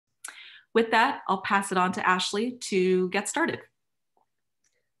With that, I'll pass it on to Ashley to get started.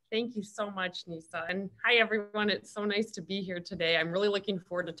 Thank you so much, Nisa. And hi, everyone. It's so nice to be here today. I'm really looking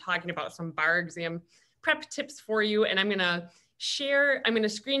forward to talking about some bar exam prep tips for you. And I'm going to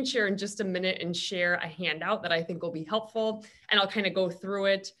screen share in just a minute and share a handout that I think will be helpful. And I'll kind of go through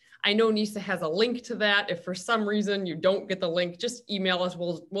it. I know Nisa has a link to that. If for some reason you don't get the link, just email us.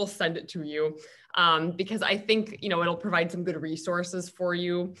 We'll send it to you because I think, it'll provide some good resources for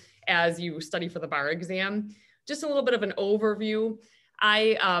you as you study for the bar exam. Just a little bit of an overview.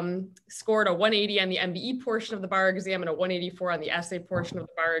 I scored a 180 on the MBE portion of the bar exam and a 184 on the essay portion of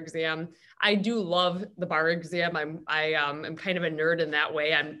the bar exam. I do love the bar exam. I'm kind of a nerd in that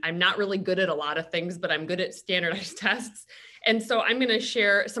way. I'm not really good at a lot of things, but I'm good at standardized tests. And so I'm going to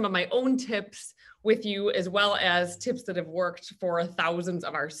share some of my own tips with you, as well as tips that have worked for thousands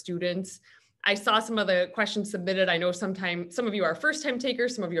of our students. I saw some of the questions submitted. I know some of you are first-time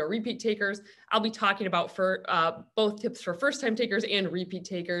takers, some of you are repeat takers. I'll be talking about both tips for first-time takers and repeat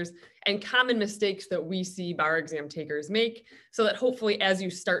takers and common mistakes that we see bar exam takers make, so that hopefully as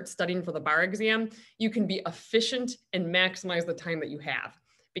you start studying for the bar exam, you can be efficient and maximize the time that you have.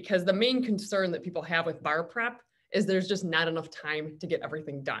 Because the main concern that people have with bar prep is there's just not enough time to get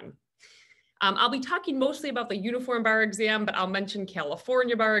everything done. I'll be talking mostly about the uniform bar exam, but I'll mention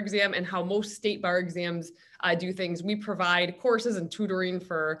California bar exam and how most state bar exams do things. We provide courses and tutoring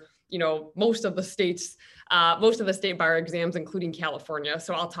for, most of the state bar exams, including California.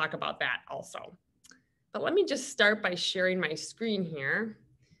 So I'll talk about that also. But let me just start by sharing my screen here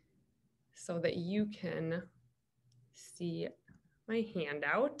so that you can see my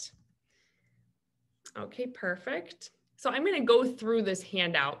handout. Okay, perfect. So I'm going to go through this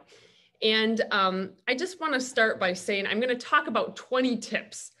handout. And I just want to start by saying I'm going to talk about 20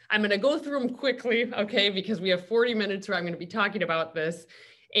 tips. I'm going to go through them quickly, okay, because we have 40 minutes where I'm going to be talking about this.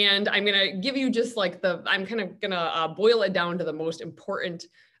 And I'm going to give you just like I'm kind of going to boil it down to the most important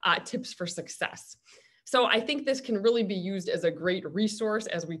tips for success. So I think this can really be used as a great resource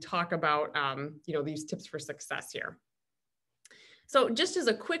as we talk about, these tips for success here. So just as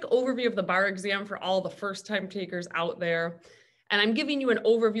a quick overview of the bar exam for all the first-time takers out there, and I'm giving you an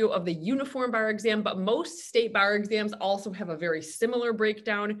overview of the uniform bar exam, but most state bar exams also have a very similar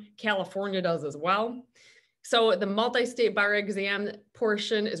breakdown. California does as well. So the multi-state bar exam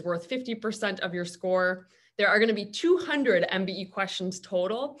portion is worth 50% of your score. There are going to be 200 MBE questions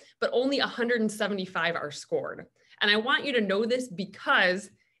total, but only 175 are scored. And I want you to know this because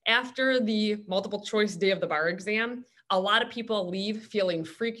after the multiple choice day of the bar exam, a lot of people leave feeling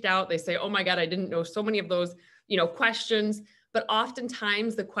freaked out. They say, oh my God, I didn't know so many of those, questions. But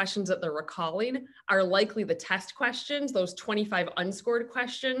oftentimes the questions that they're recalling are likely the test questions, those 25 unscored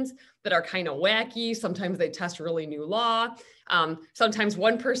questions that are kind of wacky. Sometimes they test really new law. Sometimes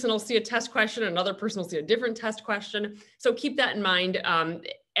one person will see a test question, another person will see a different test question. So keep that in mind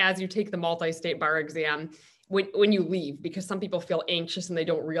as you take the multi-state bar exam when you leave, because some people feel anxious and they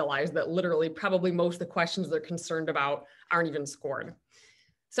don't realize that literally probably most of the questions they're concerned about aren't even scored.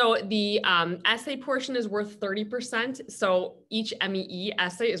 So the essay portion is worth 30%. So each MEE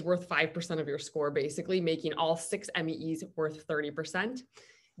essay is worth 5% of your score, basically making all 6 MEEs worth 30%.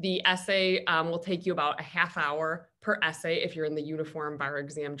 The essay will take you about a half hour per essay if you're in the uniform bar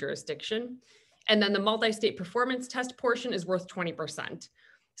exam jurisdiction. And then the multi-state performance test portion is worth 20%.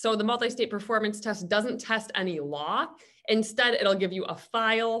 So the multi-state performance test doesn't test any law. Instead, it'll give you a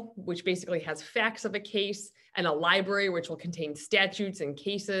file, which basically has facts of a case, and a library, which will contain statutes and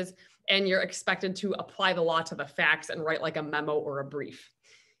cases, and you're expected to apply the law to the facts and write like a memo or a brief.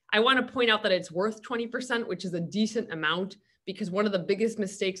 I want to point out that it's worth 20%, which is a decent amount, because one of the biggest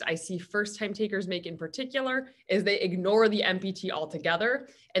mistakes I see first-time takers make in particular is they ignore the MPT altogether,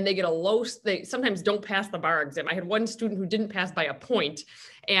 and they get they sometimes don't pass the bar exam. I had one student who didn't pass by a point,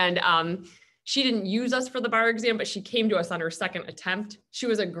 and she didn't use us for the bar exam, but she came to us on her second attempt. She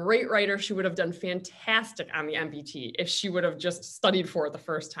was a great writer. She would have done fantastic on the MPT if she would have just studied for it the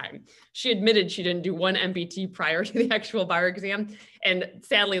first time. She admitted she didn't do one MPT prior to the actual bar exam. And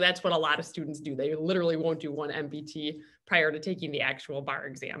sadly, that's what a lot of students do. They literally won't do one MPT prior to taking the actual bar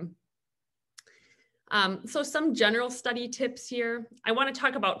exam. So some general study tips here. I want to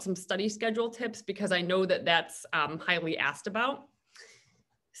talk about some study schedule tips because I know that that's highly asked about.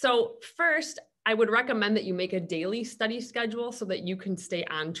 So first, I would recommend that you make a daily study schedule so that you can stay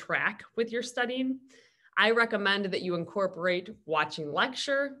on track with your studying. I recommend that you incorporate watching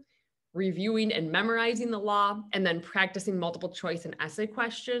lecture, reviewing and memorizing the law, and then practicing multiple choice and essay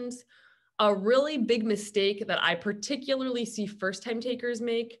questions. A really big mistake that I particularly see first-time takers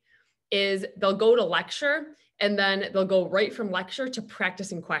make is they'll go to lecture and then they'll go right from lecture to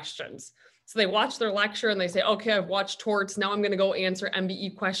practicing questions. So they watch their lecture and they say, okay, I've watched torts. Now I'm going to go answer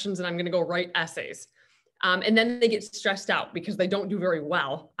MBE questions and I'm going to go write essays. And then they get stressed out because they don't do very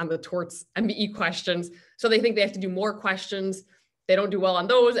well on the torts MBE questions. So they think they have to do more questions. They don't do well on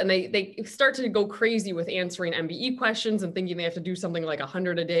those. And they start to go crazy with answering MBE questions and thinking they have to do something like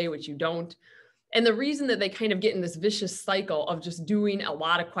 100 a day, which you don't. And the reason that they kind of get in this vicious cycle of just doing a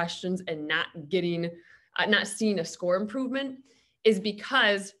lot of questions and not seeing a score improvement is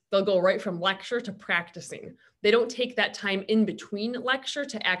because they'll go right from lecture to practicing. They don't take that time in between lecture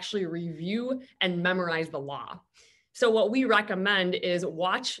to actually review and memorize the law. So what we recommend is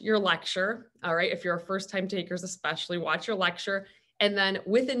watch your lecture, all right? If you're a first-time takers especially, watch your lecture, and then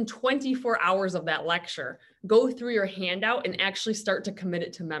within 24 hours of that lecture, go through your handout and actually start to commit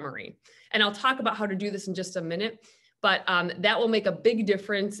it to memory. And I'll talk about how to do this in just a minute, but that will make a big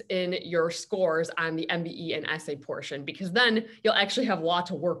difference in your scores on the MBE and essay portion, because then you'll actually have a lot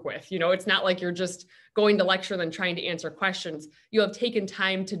to work with. You know, it's not like you're just going to lecture and then trying to answer questions. You have taken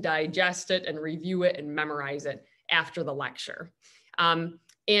time to digest it and review it and memorize it after the lecture.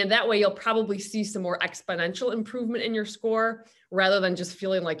 And that way you'll probably see some more exponential improvement in your score rather than just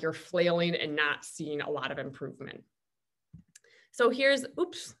feeling like you're flailing and not seeing a lot of improvement. So here's,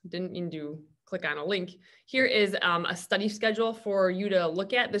 oops, didn't mean to click on a link. Here is a study schedule for you to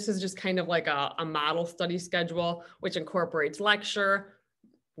look at. This is just kind of like a model study schedule, which incorporates lecture,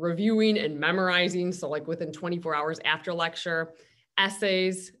 reviewing and memorizing. So like within 24 hours after lecture,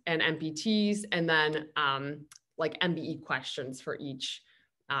 essays and MPTs, and then like MBE questions for each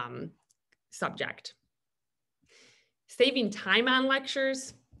subject. Saving time on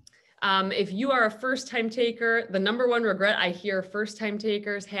lectures. If you are a first-time taker, the number one regret I hear first-time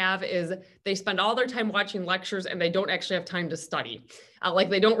takers have is they spend all their time watching lectures and they don't actually have time to study. Like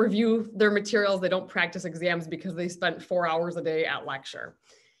they don't review their materials, they don't practice exams because they spent 4 hours a day at lecture.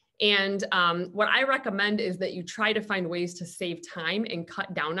 And what I recommend is that you try to find ways to save time and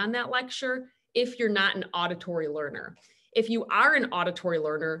cut down on that lecture if you're not an auditory learner. If you are an auditory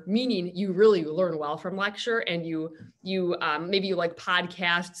learner, meaning you really learn well from lecture and maybe you like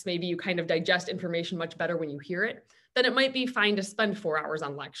podcasts, maybe you kind of digest information much better when you hear it, then it might be fine to spend 4 hours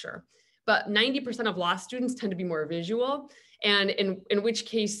on lecture. But 90% of law students tend to be more visual. And in which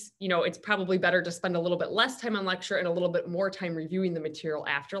case, you know, it's probably better to spend a little bit less time on lecture and a little bit more time reviewing the material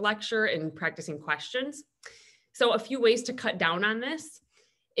after lecture and practicing questions. So a few ways to cut down on this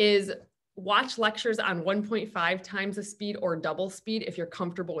is watch lectures on 1.5 times the speed or double speed if you're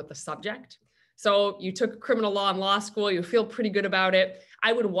comfortable with the subject. So you took criminal law in law school, you feel pretty good about it.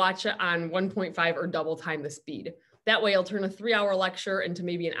 I would watch it on 1.5 or double time the speed. That way, it'll turn a 3-hour lecture into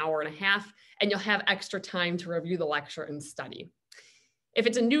maybe an hour and a half, and you'll have extra time to review the lecture and study. If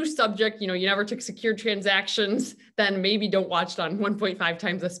it's a new subject, you know, you never took secured transactions, then maybe don't watch it on 1.5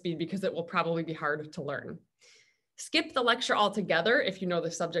 times the speed because it will probably be hard to learn. Skip the lecture altogether if you know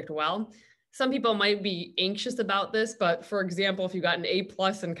the subject well. Some people might be anxious about this, but for example, if you got an A+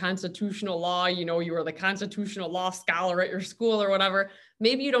 in constitutional law, you know, you were the constitutional law scholar at your school or whatever,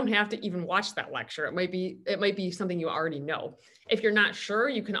 maybe you don't have to even watch that lecture. It might be something you already know. If you're not sure,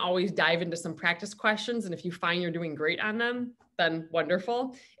 you can always dive into some practice questions. And if you find you're doing great on them, then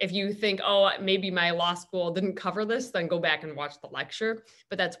wonderful. If you think, oh, maybe my law school didn't cover this, then go back and watch the lecture.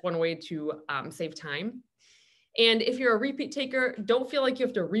 But that's one way to save time. And if you're a repeat taker, don't feel like you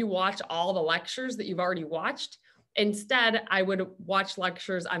have to rewatch all the lectures that you've already watched. Instead, I would watch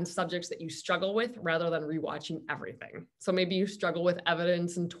lectures on subjects that you struggle with rather than rewatching everything. So maybe you struggle with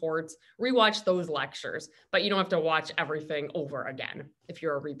evidence and torts, rewatch those lectures, but you don't have to watch everything over again if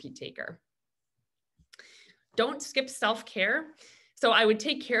you're a repeat taker. Don't skip self-care. So I would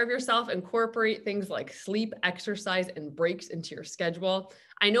take care of yourself, incorporate things like sleep, exercise, and breaks into your schedule.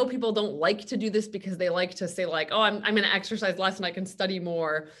 I know people don't like to do this because they like to say like, oh, I'm going to exercise less and I can study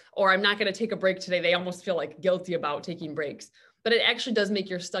more, or I'm not going to take a break today. They almost feel like guilty about taking breaks, but it actually does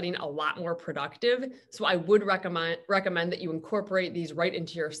make your studying a lot more productive. So I would recommend that you incorporate these right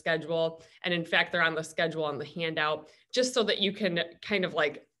into your schedule. And in fact, they're on the schedule on the handout, just so that you can kind of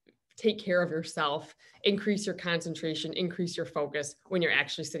like take care of yourself, increase your concentration, increase your focus when you're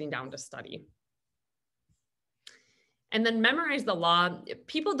actually sitting down to study. And then memorize the law.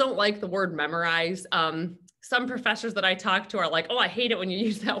 People don't like the word memorize. Some professors that I talk to are like, oh, I hate it when you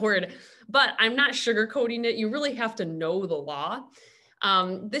use that word, but I'm not sugarcoating it. You really have to know the law.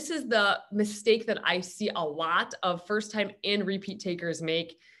 This is the mistake that I see a lot of first-time and repeat takers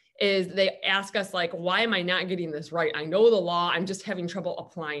make, is they ask us like, why am I not getting this right? I know the law, I'm just having trouble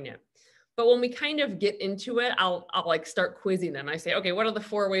applying it. But when we kind of get into it, I'll like start quizzing them. I say, okay, what are the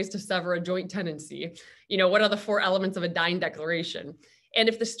 4 ways to sever a joint tenancy? What are the 4 elements of a dying declaration? And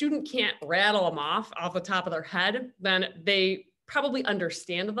if the student can't rattle them off the top of their head, then they probably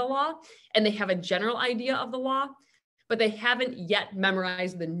understand the law and they have a general idea of the law, but they haven't yet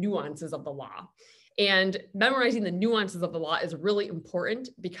memorized the nuances of the law. And memorizing the nuances of the law is really important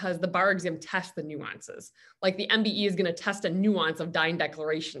because the bar exam tests the nuances. Like the MBE is going to test a nuance of dying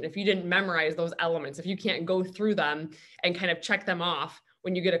declaration. If you didn't memorize those elements, if you can't go through them and kind of check them off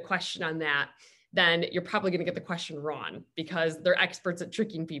when you get a question on that, then you're probably going to get the question wrong because they're experts at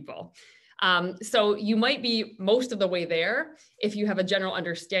tricking people. So you might be most of the way there if you have a general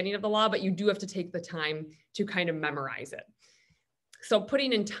understanding of the law, but you do have to take the time to kind of memorize it. So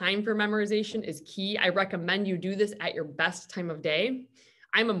putting in time for memorization is key. I recommend you do this at your best time of day.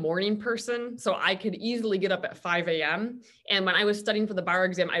 I'm a morning person, so I could easily get up at 5 a.m. And when I was studying for the bar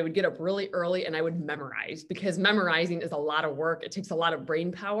exam, I would get up really early and I would memorize because memorizing is a lot of work. It takes a lot of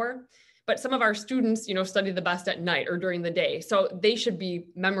brain power. But some of our students, study the best at night or during the day. So they should be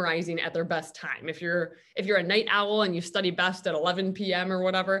memorizing at their best time. If you're a night owl and you study best at 11 p.m. or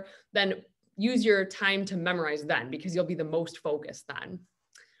whatever, then use your time to memorize then because you'll be the most focused then.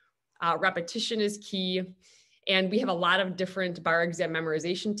 Repetition is key. And we have a lot of different bar exam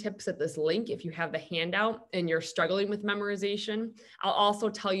memorization tips at this link. If you have the handout and you're struggling with memorization, I'll also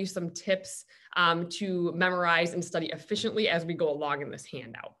tell you some tips to memorize and study efficiently as we go along in this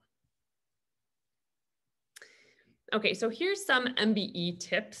handout. Okay, so here's some MBE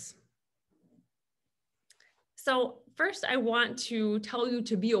tips. So first, I want to tell you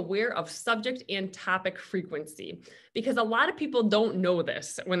to be aware of subject and topic frequency, because a lot of people don't know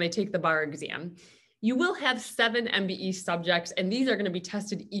this when they take the bar exam. You will have 7 MBE subjects, and these are going to be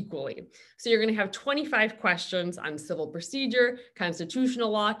tested equally. So you're going to have 25 questions on civil procedure, constitutional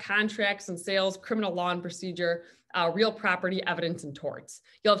law, contracts and sales, criminal law and procedure, real property, evidence, and torts.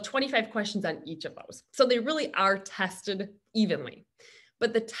 You'll have 25 questions on each of those. So they really are tested evenly.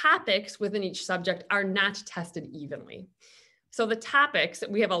 But the topics within each subject are not tested evenly. So the topics,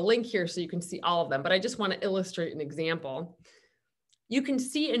 we have a link here so you can see all of them, but I just want to illustrate an example. You can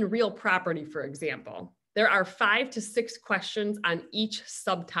see in real property, for example, there are 5 to 6 questions on each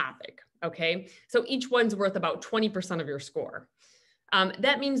subtopic, okay? So each one's worth about 20% of your score.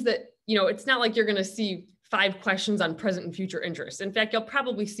 That means that, it's not like you're going to see 5 questions on present and future interests. In fact, you'll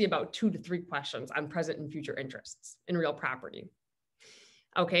probably see about 2 to 3 questions on present and future interests in real property.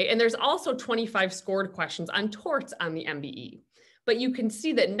 Okay, and there's also 25 scored questions on torts on the MBE. But you can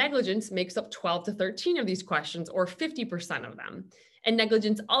see that negligence makes up 12 to 13 of these questions, or 50% of them. And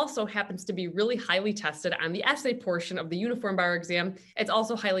negligence also happens to be really highly tested on the essay portion of the uniform bar exam. It's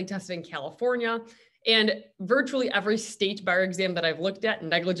also highly tested in California. And virtually every state bar exam that I've looked at,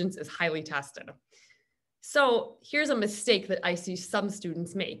 negligence is highly tested. So here's a mistake that I see some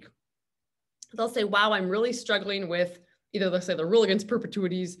students make. They'll say, wow, I'm really struggling with either, let's say, the rule against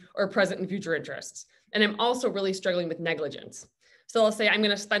perpetuities or present and future interests. And I'm also really struggling with negligence. So I'll say, I'm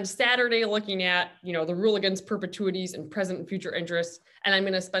going to spend Saturday looking at, the rule against perpetuities and present and future interests, and I'm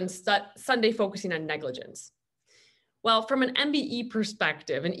going to spend Sunday focusing on negligence. Well, from an MBE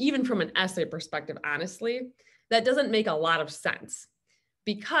perspective, and even from an essay perspective, honestly, that doesn't make a lot of sense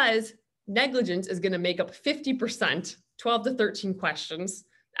because negligence is going to make up 50%, 12 to 13 questions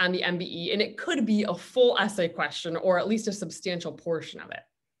on the MBE, and it could be a full essay question or at least a substantial portion of it.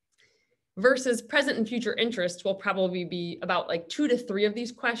 Versus present and future interests will probably be about like 2 to 3 of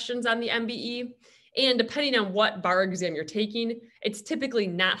these questions on the MBE. And depending on what bar exam you're taking, it's typically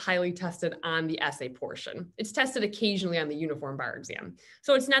not highly tested on the essay portion. It's tested occasionally on the uniform bar exam.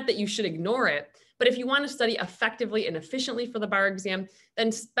 So it's not that you should ignore it, but if you want to study effectively and efficiently for the bar exam,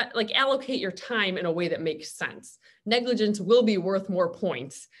 then allocate your time in a way that makes sense. Negligence will be worth more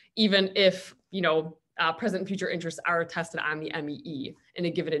points, even if, present and future interests are tested on the MEE in a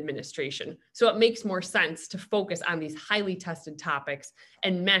given administration. So it makes more sense to focus on these highly tested topics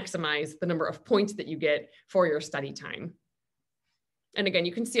and maximize the number of points that you get for your study time. And again,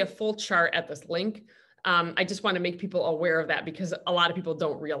 you can see a full chart at this link. I just want to make people aware of that because a lot of people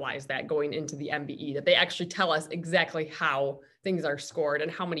don't realize that going into the MBE, that they actually tell us exactly how things are scored and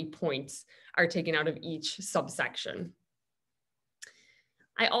how many points are taken out of each subsection.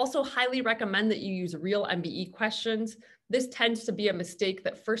 I also highly recommend that you use real MBE questions. This tends to be a mistake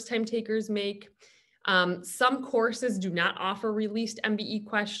that first-time takers make. Some courses do not offer released MBE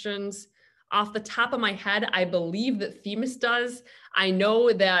questions. Off the top of my head, I believe that Themis does. I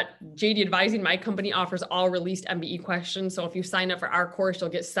know that JD Advising, my company, offers all released MBE questions. So if you sign up for our course, you'll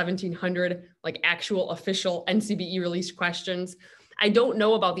get 1,700 actual official NCBE released questions. I don't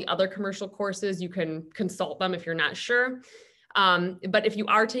know about the other commercial courses. You can consult them if you're not sure. But if you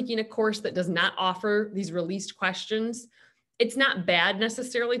are taking a course that does not offer these released questions, it's not bad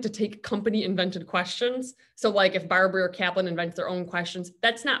necessarily to take company invented questions. So like if Barbary or Kaplan invents their own questions,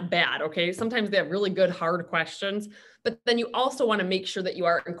 that's not bad, okay? Sometimes they have really good hard questions, but then you also wanna make sure that you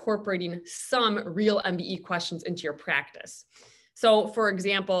are incorporating some real MBE questions into your practice. So for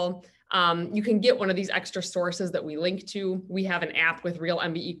example, you can get one of these extra sources that we link to. We have an app with real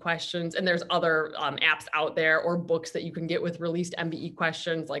MBE questions, and there's other apps out there or books that you can get with released MBE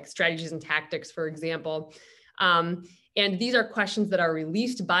questions like Strategies and Tactics, for example. And these are questions that are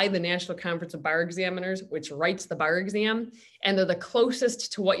released by the National Conference of Bar Examiners, which writes the bar exam, and they're the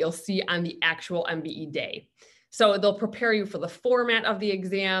closest to what you'll see on the actual MBE day. So they'll prepare you for the format of the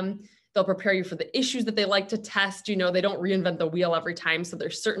exam. They'll prepare you for the issues that they like to test. You know, they don't reinvent the wheel every time. So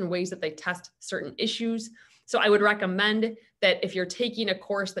there's certain ways that they test certain issues. So I would recommend that if you're taking a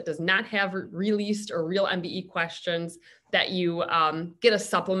course that does not have released or real MBE questions, that you get a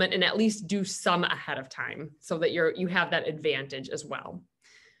supplement and at least do some ahead of time so that you have that advantage as well.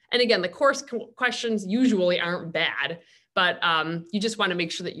 And again, the course questions usually aren't bad, but you just want to make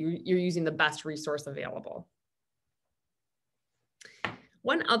sure that you're using the best resource available.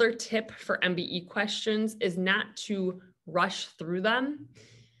 One other tip for MBE questions is not to rush through them.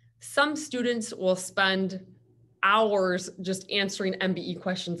 Some students will spend hours just answering MBE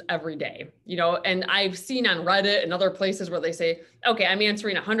questions every day, you know, and I've seen on Reddit and other places where they say, okay, I'm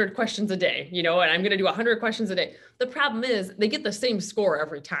answering 100 questions a day, you know, and I'm going to do 100 questions a day. The problem is they get the same score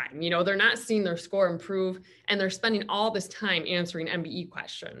every time, you know, they're not seeing their score improve and they're spending all this time answering MBE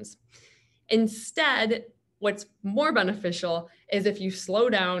questions. Instead, what's more beneficial is if you slow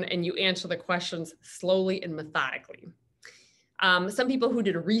down and you answer the questions slowly and methodically. Some people who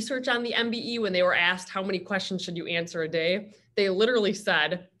did research on the MBE, when they were asked how many questions should you answer a day, they literally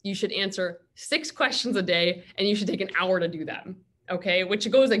said you should answer 6 questions a day and you should take an hour to do them, okay? Which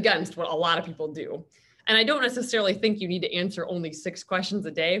goes against what a lot of people do. And I don't necessarily think you need to answer only 6 questions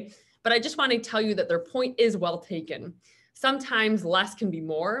a day, but I just want to tell you that their point is well taken. Sometimes less can be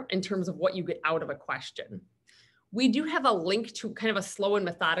more in terms of what you get out of a question. We do have a link to kind of a slow and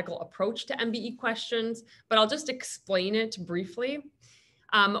methodical approach to MBE questions, but I'll just explain it briefly.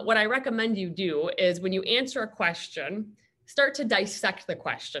 What I recommend you do is when you answer a question, start to dissect the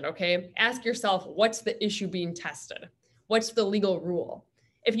question, okay? Ask yourself, what's the issue being tested? What's the legal rule?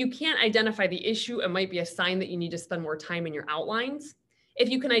 If you can't identify the issue, it might be a sign that you need to spend more time in your outlines. If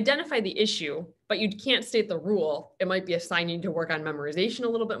you can identify the issue, but you can't state the rule, it might be a sign you need to work on memorization a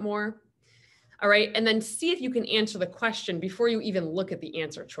little bit more. All right, and then see if you can answer the question before you even look at the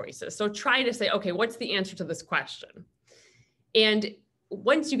answer choices. So try to say, okay, what's the answer to this question? And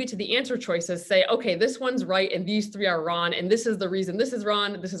once you get to the answer choices, say, okay, this one's right and these 3 are wrong, and this is the reason this is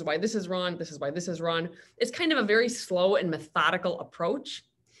wrong, this is why this is wrong, this is why this is wrong. It's kind of a very slow and methodical approach.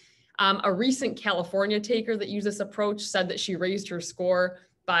 A recent California taker that used this approach said that she raised her score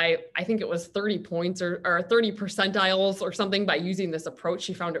by, I think it was 30 points or 30 percentiles or something by using this approach.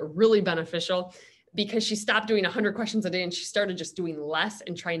 She found it really beneficial because she stopped doing 100 questions a day and she started just doing less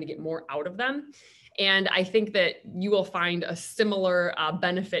and trying to get more out of them. And I think that you will find a similar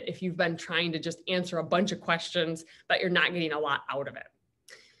benefit if you've been trying to just answer a bunch of questions, but you're not getting a lot out of it.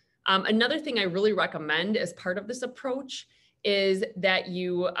 Another thing I really recommend as part of this approach is that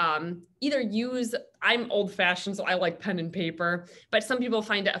you either use, I'm old fashioned, so I like pen and paper, but some people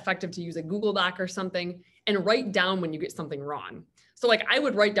find it effective to use a Google Doc or something and write down when you get something wrong. So like I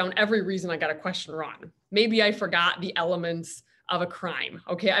would write down every reason I got a question wrong. Maybe I forgot the elements of a crime.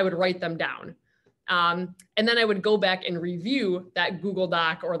 Okay, I would write them down. And then I would go back and review that Google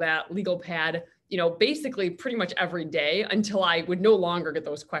Doc or that legal pad, you know, basically pretty much every day until I would no longer get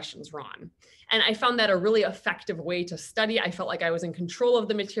those questions wrong. And I found that a really effective way to study. I felt like I was in control of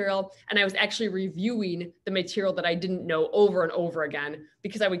the material and I was actually reviewing the material that I didn't know over and over again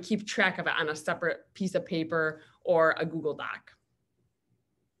because I would keep track of it on a separate piece of paper or a Google Doc.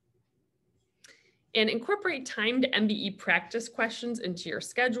 And incorporate timed MBE practice questions into your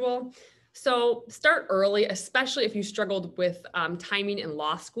schedule. So start early, especially if you struggled with timing in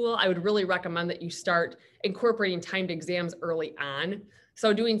law school. I would really recommend that you start incorporating timed exams early on.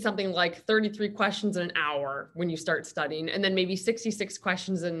 So doing something like 33 questions in an hour when you start studying, and then maybe 66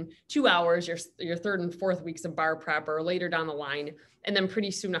 questions in 2 hours, your 3rd and 4th weeks of bar prep or later down the line, and then pretty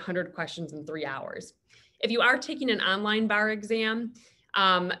soon 100 questions in 3 hours. If you are taking an online bar exam,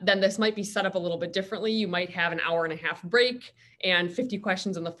 then this might be set up a little bit differently. You might have an 1.5 hour break and 50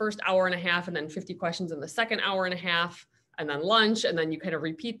 questions in the first 1.5 hours, and then 50 questions in the second 1.5 hours, and then lunch, and then you kind of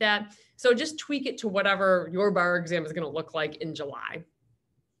repeat that. So just tweak it to whatever your bar exam is going to look like in July.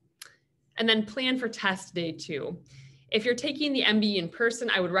 And then plan for test day 2. If you're taking the MBE in person,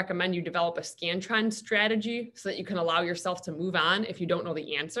 I would recommend you develop a Scantron strategy so that you can allow yourself to move on if you don't know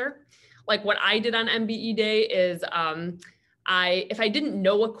the answer. Like what I did on MBE day is if I didn't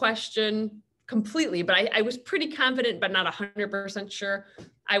know a question completely, but I was pretty confident, but not 100% sure,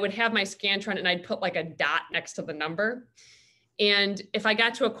 I would have my Scantron and I'd put like a dot next to the number. And if I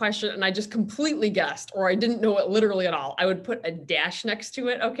got to a question and I just completely guessed, or I didn't know it literally at all, I would put a dash next to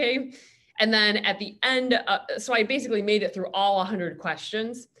it, okay? And then at the end, so I basically made it through all 100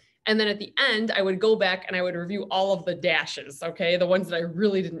 questions. And then at the end, I would go back and I would review all of the dashes, okay? The ones that I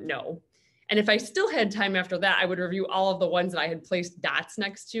really didn't know. And if I still had time after that, I would review all of the ones that I had placed dots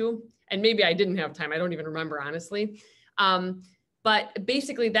next to. And maybe I didn't have time. I don't even remember, honestly. But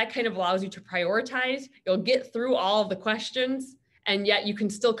basically that kind of allows you to prioritize. You'll get through all of the questions, and yet you can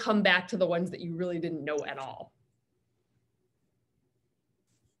still come back to the ones that you really didn't know at all.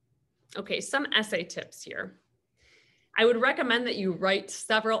 Okay, some essay tips here. I would recommend that you write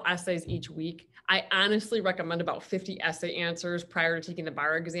several essays each week. I honestly recommend about 50 essay answers prior to taking the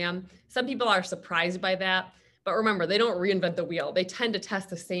bar exam. Some people are surprised by that, but remember, they don't reinvent the wheel. They tend to test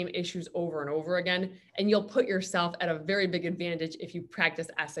the same issues over and over again, and you'll put yourself at a very big advantage if you practice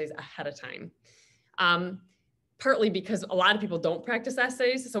essays ahead of time. Partly because a lot of people don't practice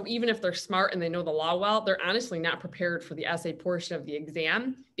essays. So even if they're smart and they know the law well, they're honestly not prepared for the essay portion of the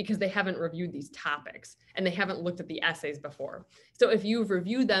exam because they haven't reviewed these topics and they haven't looked at the essays before. So if you've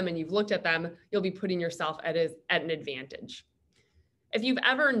reviewed them and you've looked at them, you'll be putting yourself at an advantage. If you've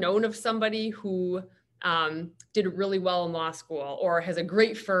ever known of somebody who did really well in law school or has a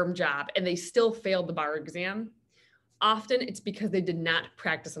great firm job and they still failed the bar exam, often it's because they did not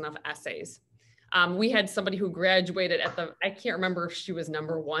practice enough essays. We had somebody who graduated at I can't remember if she was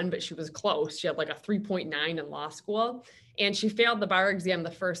number 1, but she was close. She had like a 3.9 in law school, and she failed the bar exam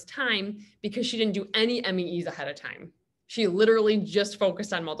the first time because she didn't do any MEEs ahead of time. She literally just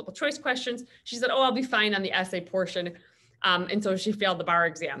focused on multiple choice questions. She said, oh, I'll be fine on the essay portion. And so she failed the bar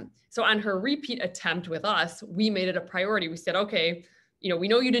exam. So on her repeat attempt with us, we made it a priority. We said, okay, we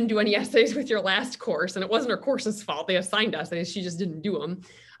know you didn't do any essays with your last course, and it wasn't her course's fault. They assigned essays, she just didn't do them.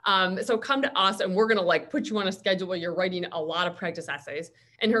 So come to us and we're going to put you on a schedule where you're writing a lot of practice essays.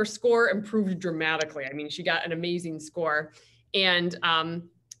 And her score improved dramatically. I mean, she got an amazing score. And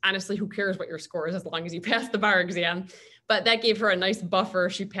honestly, who cares what your score is as long as you pass the bar exam? But that gave her a nice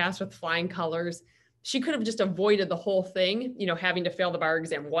buffer. She passed with flying colors. She could have just avoided the whole thing, having to fail the bar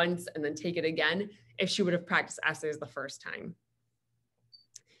exam once and then take it again if she would have practiced essays the first time.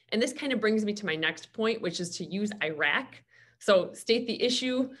 And this kind of brings me to my next point, which is to use IRAC. So state the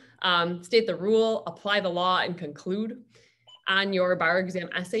issue, state the rule, apply the law, and conclude. On your bar exam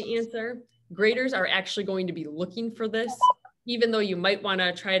essay answer, graders are actually going to be looking for this. Even though you might want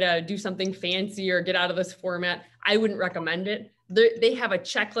to try to do something fancy or get out of this format, I wouldn't recommend it. They have a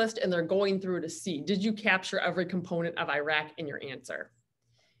checklist and they're going through to see, did you capture every component of IRAC in your answer?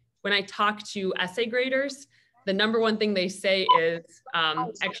 When I talk to essay graders, the number one thing they say is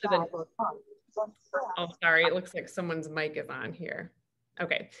oh, sorry, it looks like someone's mic is on here.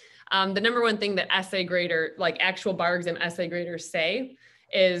 Okay. The number one thing that essay grader, actual bar exam essay graders say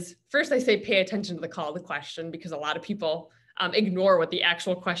is, first they say, pay attention to the call to question, because a lot of people ignore what the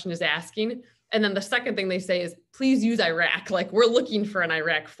actual question is asking. And then the second thing they say is, please use IRAC. We're looking for an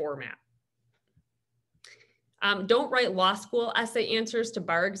IRAC format. Don't write law school essay answers to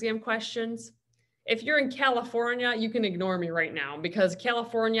bar exam questions. If you're in California, you can ignore me right now because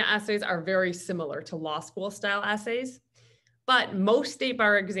California essays are very similar to law school style essays. But most state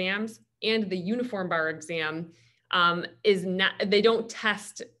bar exams and the uniform bar exam they don't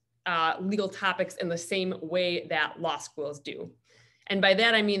test legal topics in the same way that law schools do. And by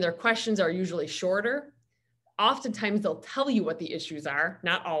that, I mean their questions are usually shorter. Oftentimes they'll tell you what the issues are,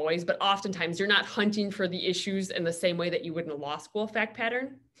 not always, but oftentimes you're not hunting for the issues in the same way that you would in a law school fact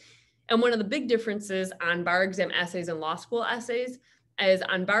pattern. And one of the big differences on bar exam essays and law school essays is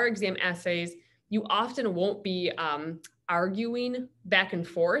on bar exam essays, you often won't be arguing back and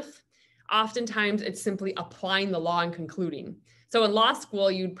forth. Oftentimes it's simply applying the law and concluding. So in law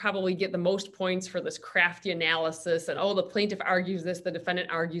school, you'd probably get the most points for this crafty analysis and, oh, the plaintiff argues this, the defendant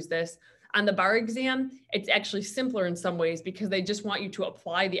argues this. On the bar exam, it's actually simpler in some ways because they just want you to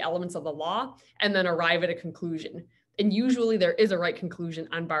apply the elements of the law and then arrive at a conclusion. And usually there is a right conclusion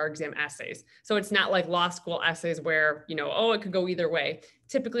on bar exam essays. So it's not like law school essays where, oh, it could go either way.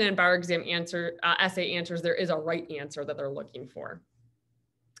 Typically on bar exam essay answers, there is a right answer that they're looking for.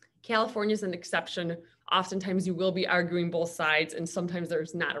 California is an exception, oftentimes you will be arguing both sides, and sometimes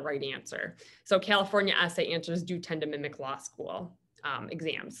there's not a right answer. So California essay answers do tend to mimic law school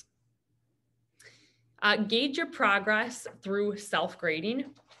exams. Gauge your progress through self-grading.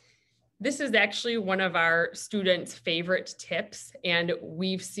 This is actually one of our students' favorite tips, and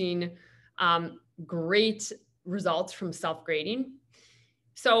we've seen great results from self-grading.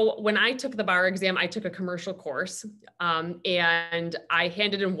 So when I took the bar exam, I took a commercial course, and I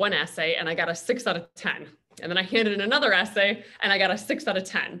handed in one essay and I got a 6 out of 10. And then I handed in another essay and I got a 6 out of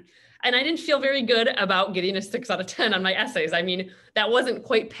 10. And I didn't feel very good about getting a 6 out of 10 on my essays. I mean, that wasn't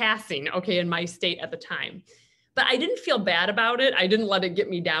quite passing, okay, in my state at the time. But I didn't feel bad about it. I didn't let it get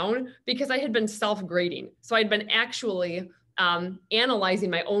me down because I had been self-grading. So I'd been actually analyzing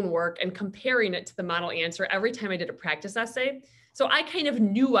my own work and comparing it to the model answer every time I did a practice essay. So I kind of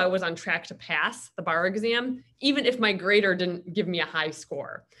knew I was on track to pass the bar exam, even if my grader didn't give me a high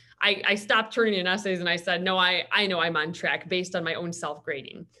score. I stopped turning in essays and I said, no, I know I'm on track based on my own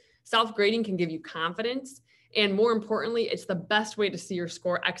self-grading. Self-grading can give you confidence. And more importantly, it's the best way to see your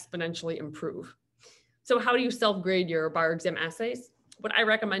score exponentially improve. So how do you self-grade your bar exam essays? What I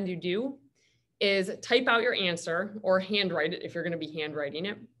recommend you do is type out your answer or handwrite it if you're going to be handwriting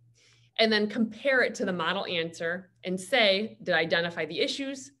it, and then compare it to the model answer and say, did I identify the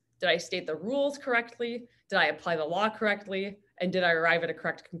issues? Did I state the rules correctly? Did I apply the law correctly? And did I arrive at a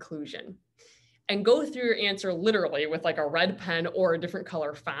correct conclusion? And go through your answer literally with like a red pen or a different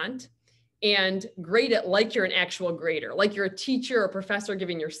color font and grade it like you're an actual grader, like you're a teacher or professor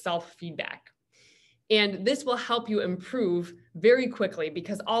giving yourself feedback. And this will help you improve very quickly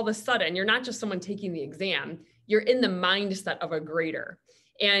because all of a sudden you're not just someone taking the exam, you're in the mindset of a grader.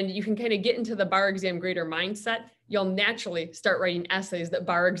 And you can kind of get into the bar exam grader mindset. You'll naturally start writing essays that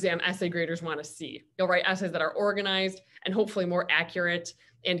bar exam essay graders want to see. You'll write essays that are organized and hopefully more accurate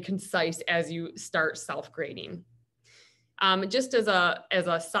and concise as you start self-grading. Just as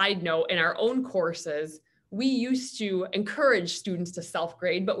a side note, in our own courses, we used to encourage students to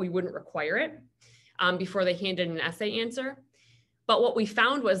self-grade, but we wouldn't require it before they handed an essay answer. But what we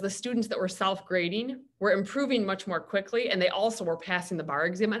found was the students that were self-grading were improving much more quickly, and they also were passing the bar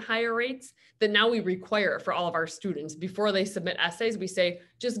exam at higher rates. That now we require it for all of our students. Before they submit essays, we say,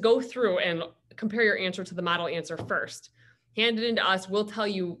 just go through and compare your answer to the model answer first. Hand it into us. We'll tell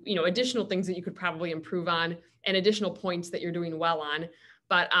you, additional things that you could probably improve on and additional points that you're doing well on.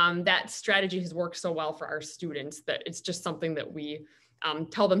 But that strategy has worked so well for our students that it's just something that we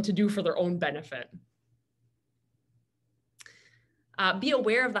tell them to do for their own benefit. Be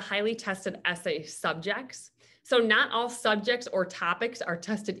aware of the highly tested essay subjects. So not all subjects or topics are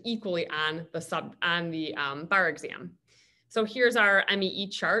tested equally on the bar exam. So here's our MEE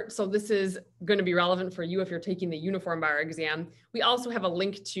chart. So this is going to be relevant for you if you're taking the uniform bar exam. We also have a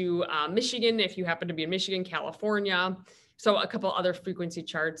link to Michigan if you happen to be in Michigan, California. So a couple other frequency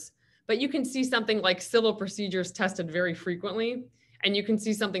charts. But you can see something like civil procedures tested very frequently. And you can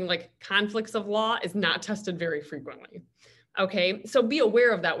see something like conflicts of law is not tested very frequently. Okay, so be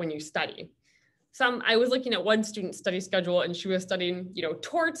aware of that when you study. I was looking at one student's study schedule and she was studying,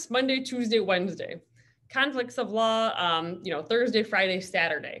 torts Monday, Tuesday, Wednesday, conflicts of law, Thursday, Friday,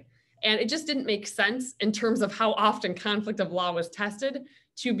 Saturday. And it just didn't make sense in terms of how often conflict of law was tested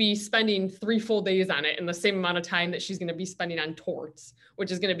to be spending 3 full days on it in the same amount of time that she's going to be spending on torts,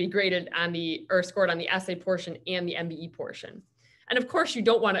 which is going to be graded on scored on the essay portion and the MBE portion. And of course, you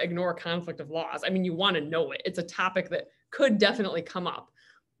don't want to ignore conflict of laws. I mean, you want to know it. It's a topic that could definitely come up,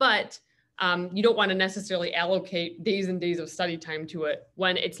 but you don't want to necessarily allocate days and days of study time to it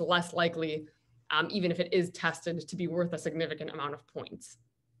when it's less likely, even if it is tested, to be worth a significant amount of points.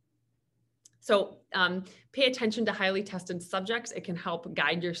 So pay attention to highly tested subjects. It can help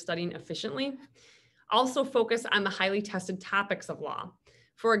guide your studying efficiently. Also focus on the highly tested topics of law.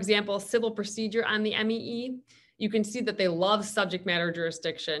 For example, civil procedure on the MEE, you can see that they love subject matter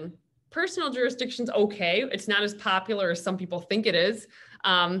jurisdiction. Personal jurisdiction's okay. It's not as popular as some people think it is,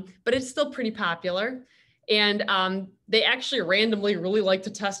 but it's still pretty popular. And they actually randomly really like to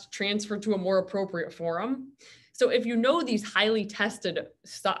test transfer to a more appropriate forum. So if you know these highly tested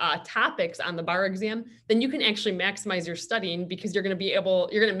topics on the bar exam, then you can actually maximize your studying because you're going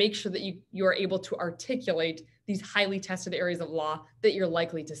to make sure that you are able to articulate these highly tested areas of law that you're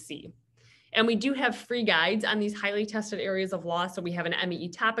likely to see. And we do have free guides on these highly tested areas of law. So we have an MEE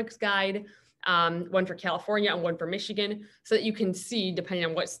topics guide, one for California and one for Michigan, so that you can see, depending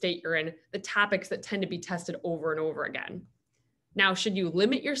on what state you're in, the topics that tend to be tested over and over again. Now, should you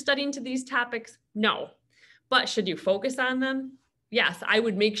limit your studying to these topics? No. But should you focus on them? yes, I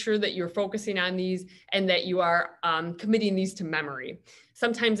would make sure that you're focusing on these and that you are committing these to memory.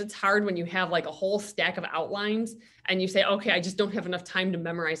 Sometimes it's hard when you have like a whole stack of outlines and you say, okay, I just don't have enough time to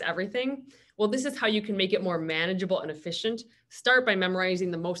memorize everything. Well, this is how you can make it more manageable and efficient. Start by memorizing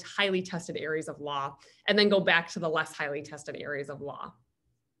the most highly tested areas of law, and then go back to the less highly tested areas of law.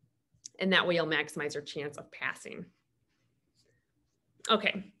 And that way you'll maximize your chance of passing.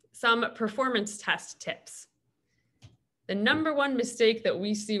 Okay, some performance test tips. The number one mistake that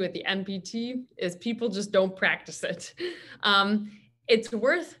we see with the MPT is people just don't practice it. It's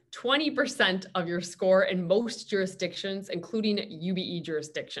worth 20% of your score in most jurisdictions, including UBE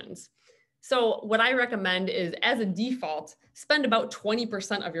jurisdictions. So what I recommend is, as a default, spend about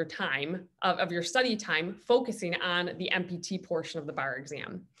 20% of your time, of your study time, focusing on the MPT portion of the bar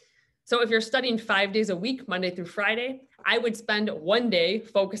exam. So if you're studying 5 days a week, Monday through Friday, I would spend 1 day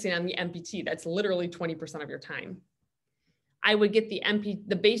focusing on the MPT. That's literally 20% of your time. I would get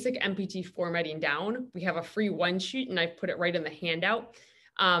the basic MPT formatting down. We have a free one sheet and I've put it right in the handout.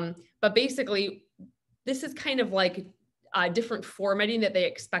 But basically, this is kind of like different formatting that they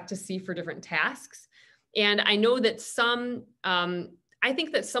expect to see for different tasks. And I know that I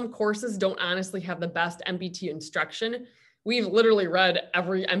think that some courses don't honestly have the best MPT instruction. We've literally read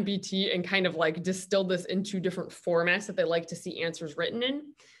every MPT and kind of like distilled this into different formats that they like to see answers written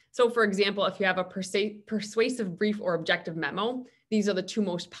in. So for example, if you have a persuasive brief or objective memo, these are the two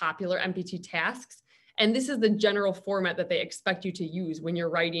most popular MPT tasks. And this is the general format that they expect you to use when you're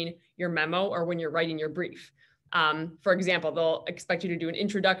writing your memo or when you're writing your brief. For example, they'll expect you to do an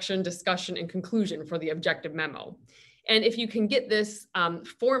introduction, discussion, and conclusion for the objective memo. And if you can get this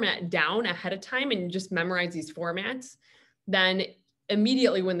format down ahead of time and you just memorize these formats, then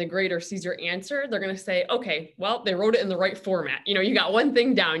immediately when the grader sees your answer, they're going to say, okay, well, they wrote it in the right format. You know, you got one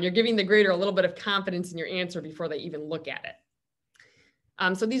thing down. You're giving the grader a little bit of confidence in your answer before they even look at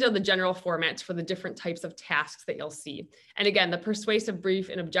it. So these are the general formats for the different types of tasks that you'll see. And again, the persuasive brief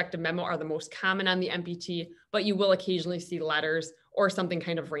and objective memo are the most common on the MPT, but you will occasionally see letters or something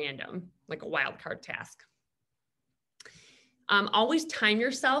kind of random, like a wildcard task. Always time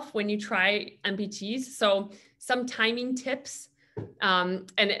yourself when you try MPTs. So some timing tips.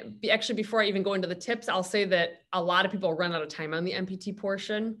 Actually, before I even go into the tips, I'll say that a lot of people run out of time on the MPT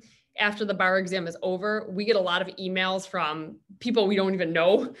portion. After the bar exam is over, we get a lot of emails from people we don't even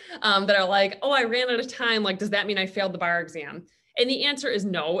know that are like, oh, I ran out of time. Like, does that mean I failed the bar exam? And the answer is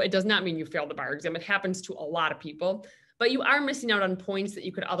no, it does not mean you failed the bar exam. It happens to a lot of people, but you are missing out on points that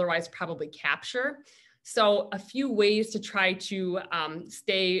you could otherwise probably capture. So a few ways to try to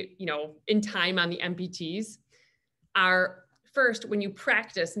stay, in time on the MPTs are, first, when you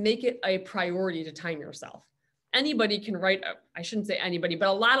practice, make it a priority to time yourself. Anybody can write, I shouldn't say anybody, but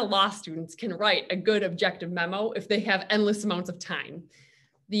a lot of law students can write a good objective memo if they have endless amounts of time.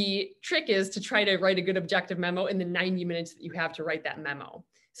 The trick is to try to write a good objective memo in the 90 minutes that you have to write that memo.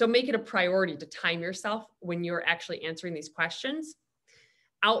 So make it a priority to time yourself when you're actually answering these questions.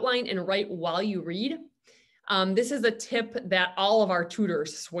 Outline and write while you read. This is a tip that all of our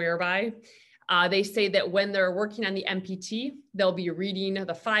tutors swear by. They say that when they're working on the MPT, they'll be reading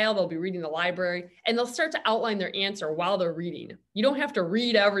the file, they'll be reading the library, and they'll start to outline their answer while they're reading. You don't have to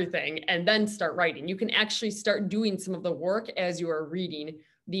read everything and then start writing. You can actually start doing some of the work as you are reading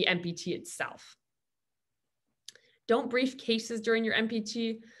the MPT itself. Don't brief cases during your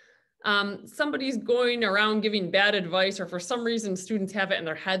MPT. Somebody's going around giving bad advice, or for some reason students have it in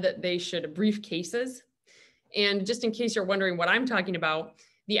their head that they should brief cases. And just in case you're wondering what I'm talking about,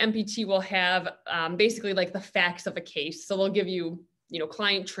 the MPT will have basically like the facts of a case. So they'll give you,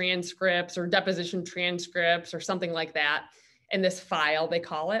 client transcripts or deposition transcripts or something like that in this file, they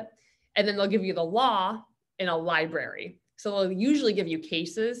call it. And then they'll give you the law in a library. So they'll usually give you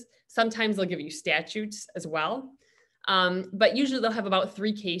cases. Sometimes they'll give you statutes as well. But usually they'll have about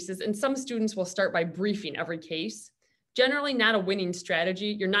 3 cases, and some students will start by briefing every case. Generally not a winning strategy.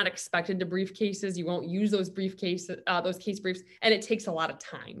 You're not expected to brief cases. You won't use those case briefs, and it takes a lot of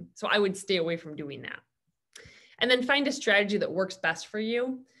time. So I would stay away from doing that. And then find a strategy that works best for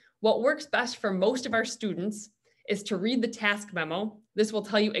you. What works best for most of our students is to read the task memo. This will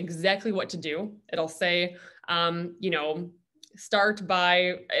tell you exactly what to do. It'll say, start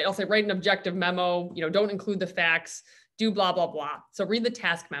by, it'll say write an objective memo, don't include the facts, do blah, blah, blah. So read the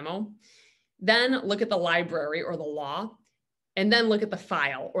task memo. Then look at the library or the law, and then look at the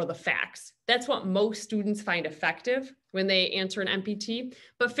file or the facts. That's what most students find effective when they answer an MPT,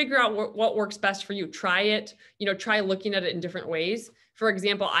 but figure out what works best for you. Try it, try looking at it in different ways. For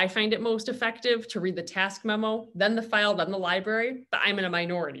example, I find it most effective to read the task memo, then the file, then the library, but I'm in a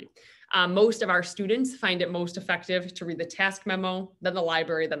minority. Most of our students find it most effective to read the task memo, then the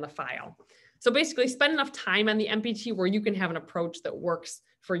library, then the file. So basically spend enough time on the MPT where you can have an approach that works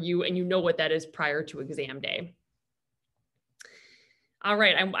for you and you know what that is prior to exam day. All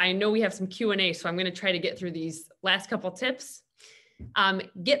right, I know we have some Q&A, so I'm going to try to get through these last couple tips.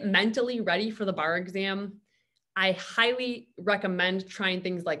 Get mentally ready for the bar exam. I highly recommend trying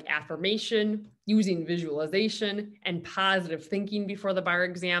things like affirmation, using visualization, and positive thinking before the bar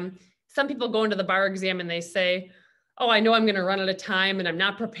exam. Some people go into the bar exam and they say, oh, I know I'm going to run out of time and I'm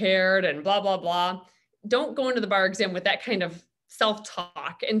not prepared and blah, blah, blah. Don't go into the bar exam with that kind of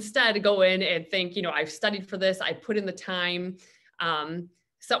self-talk. Instead, go in and think, you know, I've studied for this, I put in the time.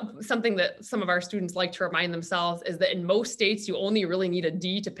 Something that some of our students like to remind themselves is that in most states, you only really need a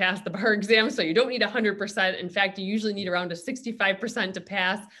D to pass the bar exam. So you don't need 100%. In fact, you usually need around a 65% to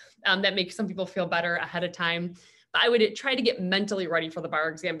pass. That makes some people feel better ahead of time. But I would try to get mentally ready for the bar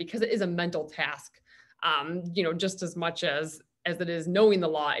exam because it is a mental task. You know, just as much as it is knowing the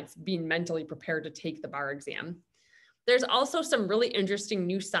law, it's being mentally prepared to take the bar exam. There's also some really interesting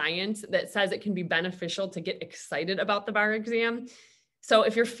new science that says it can be beneficial to get excited about the bar exam. So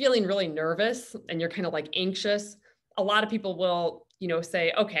if you're feeling really nervous and you're kind of like anxious, a lot of people will, you know,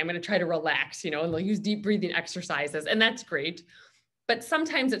 say, okay, I'm going to try to relax, you know, and they'll use deep breathing exercises, and that's great. But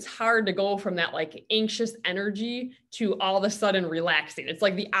sometimes it's hard to go from that like anxious energy to all of a sudden relaxing. It's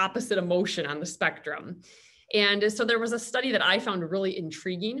like the opposite emotion on the spectrum. And so there was a study that I found really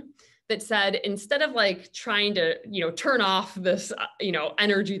intriguing that said, instead of like trying to, you know, turn off this, you know,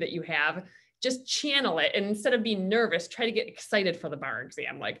 energy that you have, just channel it. And instead of being nervous, try to get excited for the bar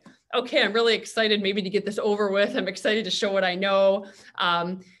exam. Like, okay, I'm really excited maybe to get this over with. I'm excited to show what I know.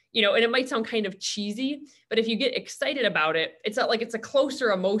 You know, and it might sound kind of cheesy, but if you get excited about it, it's not like it's a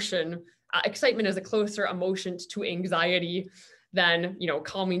closer emotion. Excitement is a closer emotion to anxiety than, you know,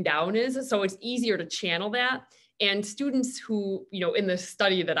 calming down is. So it's easier to channel that. And students who, you know, in this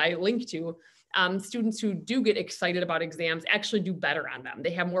study that I linked to, students who do get excited about exams actually do better on them.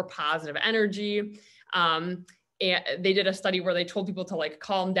 They have more positive energy. And they did a study where they told people to like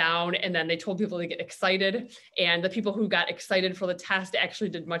calm down, and then they told people to get excited. And the people who got excited for the test actually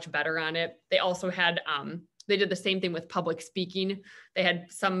did much better on it. They also had, they did the same thing with public speaking. They had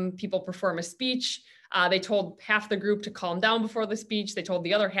some people perform a speech. They told half the group to calm down before the speech. They told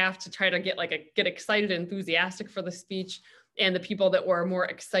the other half to try to get excited and enthusiastic for the speech. And the people that were more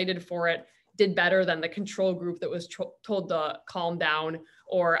excited for it did better than the control group that was told to calm down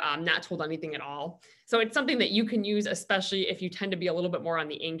or not told anything at all. So it's something that you can use, especially if you tend to be a little bit more on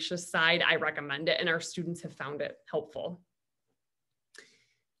the anxious side. I recommend it, and our students have found it helpful.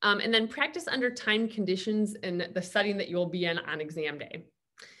 And then practice under time conditions in the setting that you'll be in on exam day.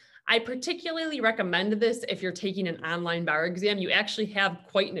 I particularly recommend this if you're taking an online bar exam. You actually have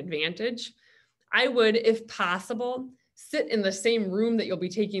quite an advantage. I would, if possible, sit in the same room that you'll be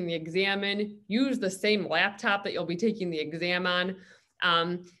taking the exam in, use the same laptop that you'll be taking the exam on.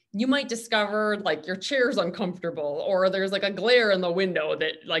 You might discover like your chair's uncomfortable, or there's like a glare in the window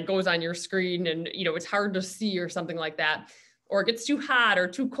that like goes on your screen and, you know, it's hard to see or something like that. Or it gets too hot or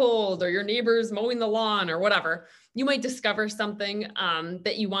too cold, or your neighbor's mowing the lawn or whatever. You might discover something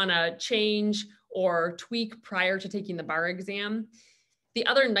that you want to change or tweak prior to taking the bar exam. The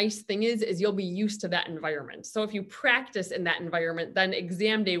other nice thing is you'll be used to that environment. So if you practice in that environment, then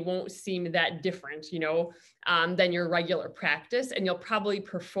exam day won't seem that different, you know, than your regular practice. And you'll probably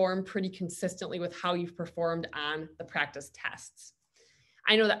perform pretty consistently with how you've performed on the practice tests.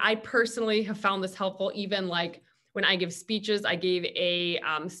 I know that I personally have found this helpful, even like when I give speeches. I gave a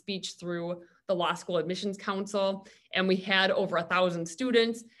speech through the Law School Admissions Council, and we had over 1,000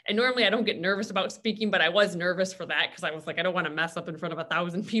 students. And normally I don't get nervous about speaking, but I was nervous for that because I was like, I don't want to mess up in front of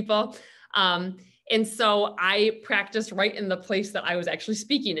 1,000 people. And so I practiced right in the place that I was actually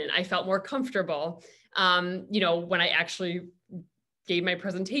speaking in. I felt more comfortable, you know, when I actually gave my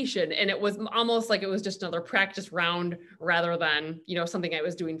presentation, and it was almost like it was just another practice round rather than, you know, something I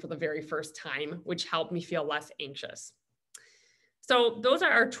was doing for the very first time, which helped me feel less anxious. So those are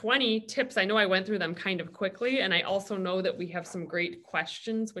our 20 tips. I know I went through them kind of quickly, and I also know that we have some great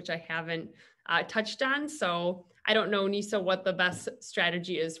questions, which I haven't touched on. So I don't know, Nisa, what the best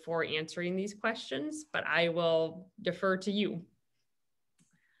strategy is for answering these questions, but I will defer to you.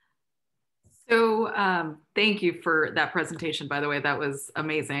 So thank you for that presentation, by the way. That was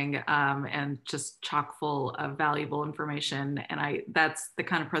amazing and just chock full of valuable information. And that's the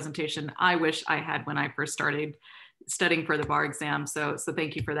kind of presentation I wish I had when I first started studying for the bar exam. So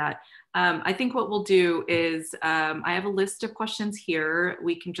thank you for that. I think what we'll do is I have a list of questions here.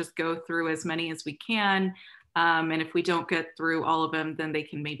 We can just go through as many as we can. And if we don't get through all of them, then they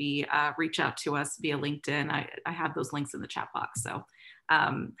can maybe reach out to us via LinkedIn. I have those links in the chat box. So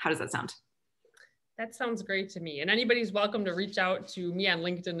how does that sound? That sounds great to me. And anybody's welcome to reach out to me on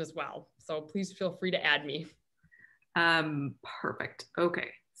LinkedIn as well. So please feel free to add me. Perfect. Okay.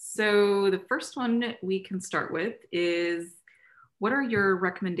 So the first one we can start with is, what are your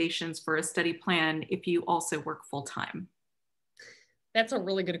recommendations for a study plan if you also work full-time? That's a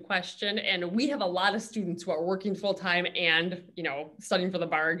really good question. And we have a lot of students who are working full-time and, studying for the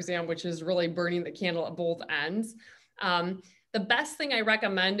bar exam, which is really burning the candle at both ends. The best thing I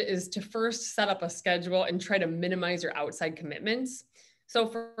recommend is to first set up a schedule and try to minimize your outside commitments. So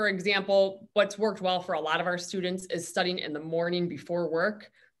for example, what's worked well for a lot of our students is studying in the morning before work.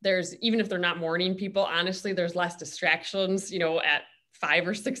 Even if they're not morning people, honestly, there's less distractions, at 5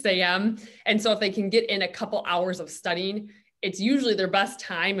 or 6 a.m. And so if they can get in a couple hours of studying, it's usually their best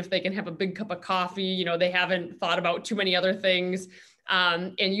time if they can have a big cup of coffee, they haven't thought about too many other things.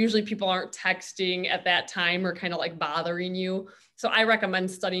 And usually people aren't texting at that time or kind of like bothering you. So I recommend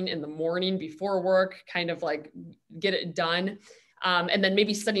studying in the morning before work, kind of like get it done. And then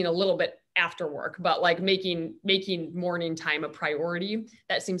maybe studying a little bit after work, but like making morning time a priority.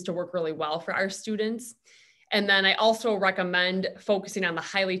 That seems to work really well for our students. And then I also recommend focusing on the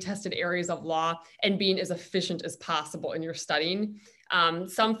highly tested areas of law and being as efficient as possible in your studying.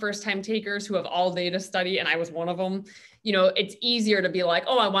 Some first-time takers who have all day to study, and I was one of them, it's easier to be like,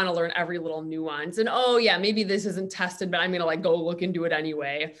 oh, I want to learn every little nuance. And oh yeah, maybe this isn't tested, but I'm going to like go look and do it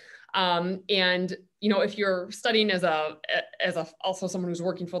anyway. And if you're studying as also someone who's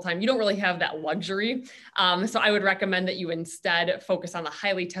working full-time, you don't really have that luxury. So I would recommend that you instead focus on the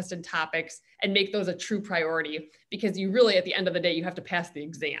highly tested topics and make those a true priority, because you really, at the end of the day, you have to pass the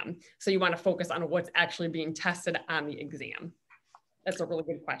exam. So you want to focus on what's actually being tested on the exam. That's a really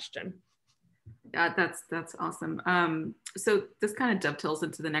good question. Yeah, that's awesome. So this kind of dovetails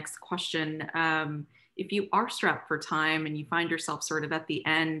into the next question. If you are strapped for time and you find yourself sort of at the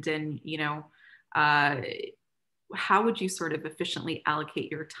end, and how would you sort of efficiently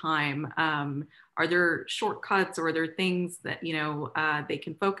allocate your time? Are there shortcuts, or are there things that they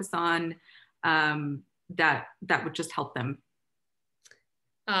can focus on that would just help them?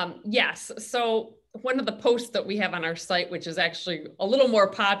 Yes. So one of the posts that we have on our site, which is actually a little more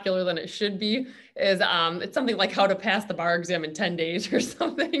popular than it should be, is it's something like how to pass the bar exam in 10 days or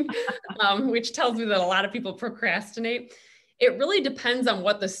something, which tells me that a lot of people procrastinate. It really depends on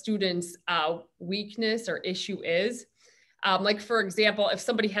what the student's weakness or issue is. Like for example, if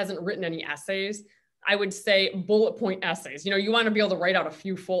somebody hasn't written any essays, I would say bullet point essays. You want to be able to write out a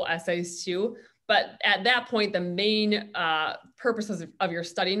few full essays too. But at that point, the main purposes of your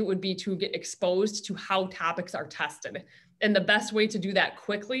studying would be to get exposed to how topics are tested. And the best way to do that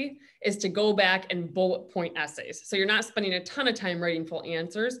quickly is to go back and bullet point essays. So you're not spending a ton of time writing full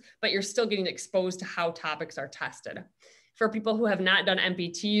answers, but you're still getting exposed to how topics are tested. For people who have not done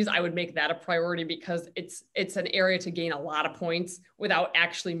MPTs, I would make that a priority, because it's an area to gain a lot of points without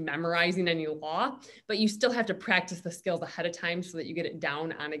actually memorizing any law, but you still have to practice the skills ahead of time so that you get it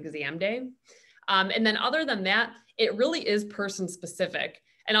down on exam day. And then other than that, it really is person specific.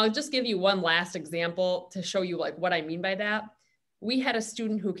 And I'll just give you one last example to show you like what I mean by that. We had a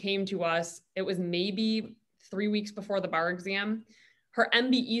student who came to us, it was maybe 3 weeks before the bar exam. Her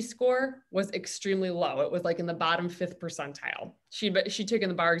MBE score was extremely low. It was like in the bottom 5th percentile. She'd taken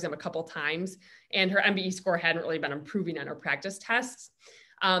the bar exam a couple times, and her MBE score hadn't really been improving on her practice tests.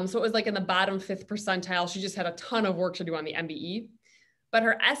 So it was like in the bottom 5th percentile. She just had a ton of work to do on the MBE. But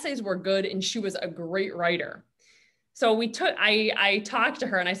her essays were good, and she was a great writer. So I talked to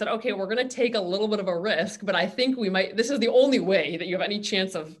her and I said, okay, we're going to take a little bit of a risk, but I think this is the only way that you have any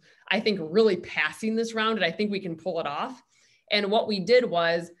chance of, I think, really passing this round. And I think we can pull it off. And what we did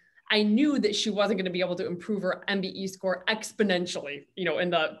was, I knew that she wasn't going to be able to improve her MBE score exponentially,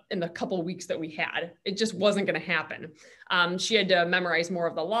 in the couple of weeks that we had. It just wasn't going to happen. She had to memorize more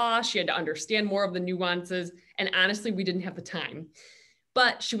of the law. She had to understand more of the nuances. And honestly, we didn't have the time.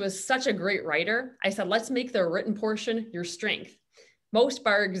 But she was such a great writer. I said, let's make the written portion your strength. Most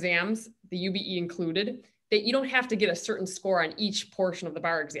bar exams, the UBE included, that you don't have to get a certain score on each portion of the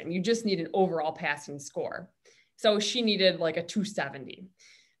bar exam. You just need an overall passing score. So she needed like a 270.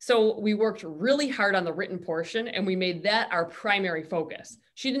 So we worked really hard on the written portion, and we made that our primary focus.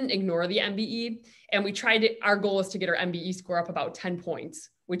 She didn't ignore the MBE, and our goal is to get her MBE score up about 10 points,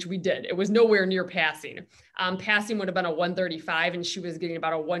 which we did. It was nowhere near passing. Passing would have been a 135, and she was getting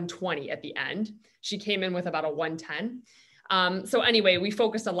about a 120 at the end. She came in with about a 110. So anyway, we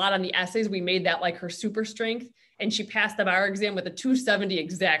focused a lot on the essays. We made that like her super strength, and she passed the bar exam with a 270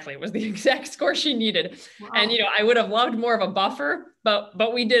 exactly. It was the exact score she needed. Wow. And, you know, I would have loved more of a buffer,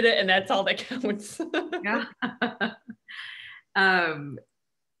 but we did it, and that's all that counts. Yeah.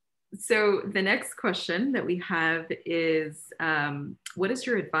 So the next question that we have is, what is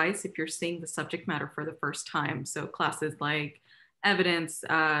your advice if you're seeing the subject matter for the first time? So classes like evidence,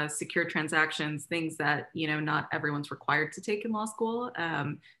 secure transactions, things that, you know, not everyone's required to take in law school.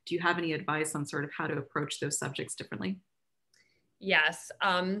 Do you have any advice on sort of how to approach those subjects differently? Yes.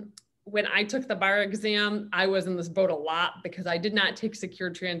 When I took the bar exam, I was in this boat a lot because I did not take secure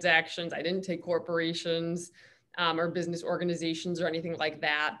transactions. I didn't take corporations or business organizations or anything like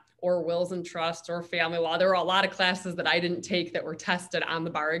that, or wills and trusts or family law. There were a lot of classes that I didn't take that were tested on the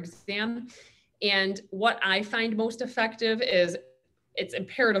bar exam. And what I find most effective is it's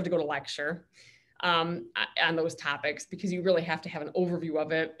imperative to go to lecture on those topics, because you really have to have an overview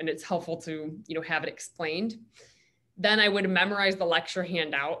of it, and it's helpful to, you know, have it explained. Then I would memorize the lecture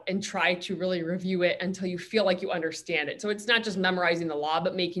handout and try to really review it until you feel like you understand it. So it's not just memorizing the law,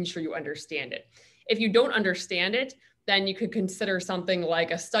 but making sure you understand it. If you don't understand it, then you could consider something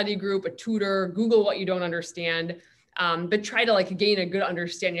like a study group, a tutor, Google what you don't understand, but try to like gain a good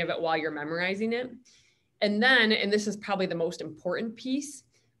understanding of it while you're memorizing it. And then, and this is probably the most important piece,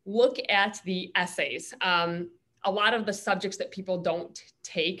 look at the essays. A lot of the subjects that people don't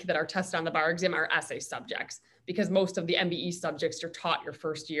take that are tested on the bar exam are essay subjects, because most of the MBE subjects are taught your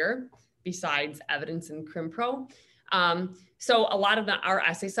first year, besides evidence and crim pro. So a lot of them are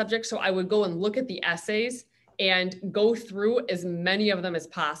essay subjects. So I would go and look at the essays and go through as many of them as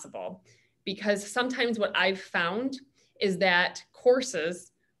possible. Because sometimes what I've found is that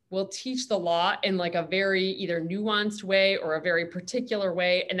courses will teach the law in like a very either nuanced way or a very particular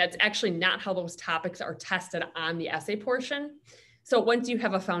way. And that's actually not how those topics are tested on the essay portion. So once you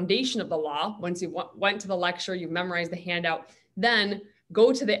have a foundation of the law, once you went to the lecture, you memorized the handout, then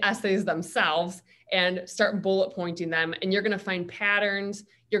go to the essays themselves and start bullet pointing them. And you're going to find patterns.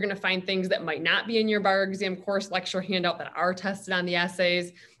 You're going to find things that might not be in your bar exam course lecture handout that are tested on the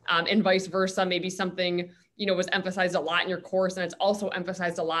essays, and vice versa. Maybe something, you know, was emphasized a lot in your course and it's also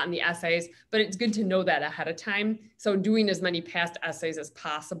emphasized a lot in the essays, but it's good to know that ahead of time. So doing as many past essays as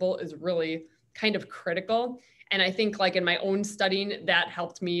possible is really kind of critical. And I think like in my own studying, that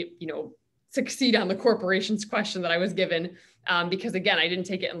helped me, you know, succeed on the corporations question that I was given. Because again, I didn't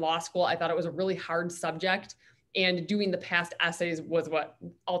take it in law school. I thought it was a really hard subject, and doing the past essays was what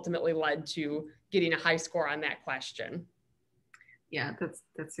ultimately led to getting a high score on that question. Yeah,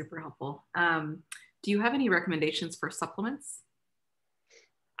 that's super helpful. Do you have any recommendations for supplements?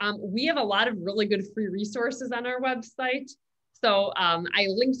 We have a lot of really good free resources on our website. So I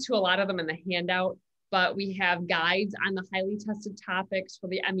linked to a lot of them in the handout, but we have guides on the highly tested topics for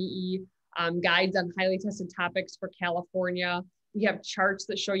the MEE, guides on highly tested topics for California. We have charts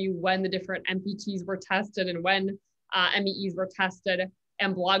that show you when the different MPTs were tested and when MEEs were tested,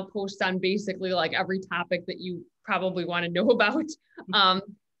 and blog posts on basically like every topic that you probably want to know about.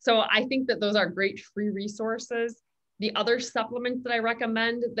 So I think that those are great free resources. The other supplements that I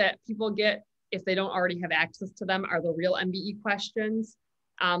recommend that people get if they don't already have access to them are the Real MBE questions.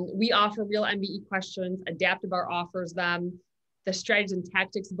 We offer Real MBE questions. Adaptive Bar offers them. The Strategies and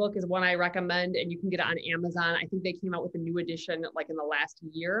Tactics book is one I recommend, and you can get it on Amazon. I think they came out with a new edition like in the last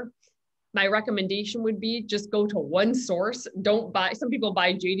year. My recommendation would be just go to one source. Don't buy, some people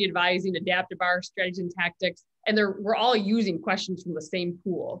buy JD Advising, Adaptive Bar, Strategies and Tactics, and we're all using questions from the same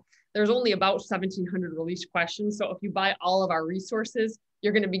pool. There's only about 1,700 released questions. So if you buy all of our resources,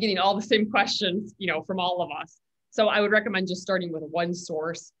 you're going to be getting all the same questions, you know, from all of us. So I would recommend just starting with one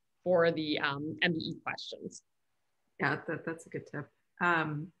source for the MBE questions. Yeah, that's a good tip.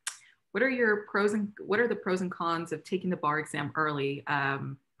 What are the pros and cons of taking the bar exam early,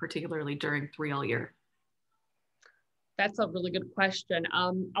 particularly during 3L year? That's a really good question.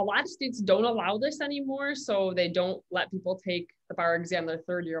 A lot of states don't allow this anymore, so they don't let people take the bar exam their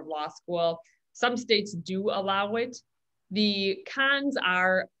third year of law school. Some states do allow it. The cons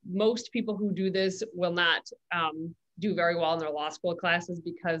are most people who do this will not do very well in their law school classes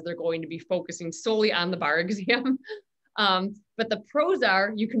because they're going to be focusing solely on the bar exam. But the pros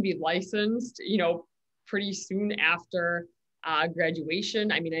are you can be licensed, you know, pretty soon after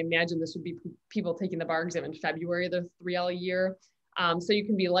graduation. I mean, I imagine this would be people taking the bar exam in February of the 3L year. So you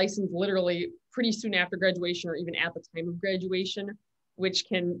can be licensed literally pretty soon after graduation or even at the time of graduation, which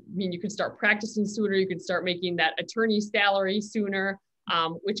can mean you could start practicing sooner. You could start making that attorney salary sooner,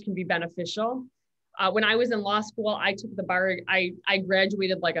 which can be beneficial. When I was in law school, I took the bar, I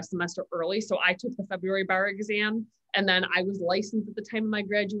graduated like a semester early. So I took the February bar exam And then I was licensed at the time of my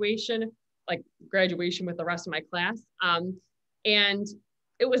graduation, like graduation with the rest of my class. And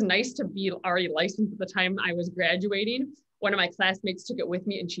it was nice to be already licensed at the time I was graduating. One of my classmates took it with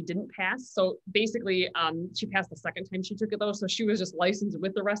me and she didn't pass. So basically she passed the second time she took it though. So she was just licensed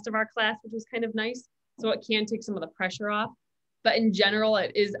with the rest of our class, which was kind of nice. So it can take some of the pressure off. But in general,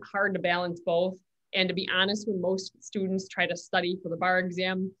 it is hard to balance both. And to be honest, when most students try to study for the bar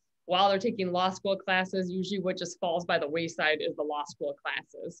exam while they're taking law school classes, usually what just falls by the wayside is the law school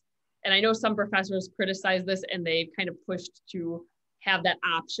classes. And I know some professors criticize this and they've kind of pushed to have that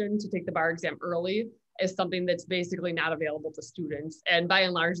option to take the bar exam early as something that's basically not available to students. And by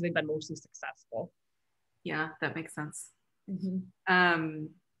and large, they've been mostly successful. Yeah, that makes sense. Mm-hmm.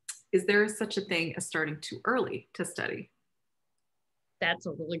 Is there such a thing as starting too early to study? That's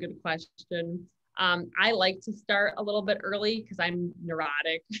a really good question. I like to start a little bit early because I'm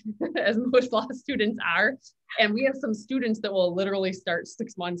neurotic, as most law students are. And we have some students that will literally start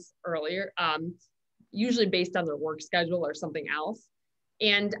 6 months earlier, usually based on their work schedule or something else.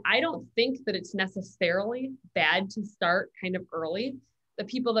 And I don't think that it's necessarily bad to start kind of early. The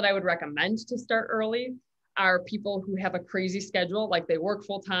people that I would recommend to start early are people who have a crazy schedule, like they work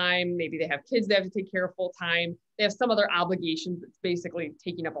full time, maybe they have kids they have to take care of full time, they have some other obligations that's basically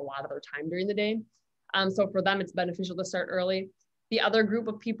taking up a lot of their time during the day. So for them, it's beneficial to start early. The other group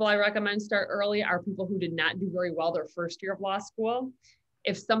of people I recommend start early are people who did not do very well their first year of law school.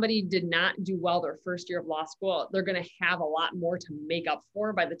 If somebody did not do well their first year of law school, they're going to have a lot more to make up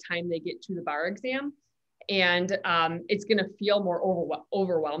for by the time they get to the bar exam. And it's going to feel more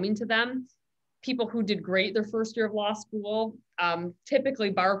overwhelming to them. People who did great their first year of law school,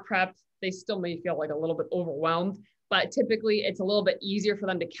 typically bar prep, they still may feel like a little bit overwhelmed, but typically it's a little bit easier for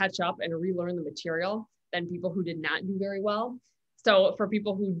them to catch up and relearn the material than people who did not do very well. So for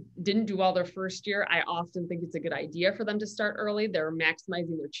people who didn't do well their first year, I often think it's a good idea for them to start early. They're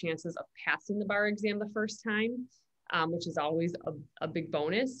maximizing their chances of passing the bar exam the first time, which is always a big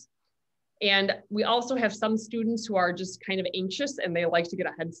bonus. And we also have some students who are just kind of anxious and they like to get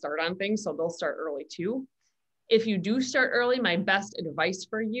a head start on things, so they'll start early too. If you do start early, my best advice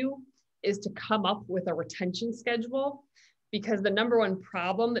for you is to come up with a retention schedule, because the number one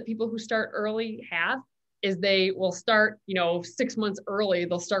problem that people who start early have is they will start, 6 months early,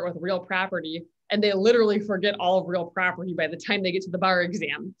 they'll start with real property and they literally forget all of real property by the time they get to the bar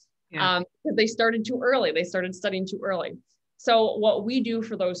exam. Yeah. Because they started too early, they started studying too early. So what we do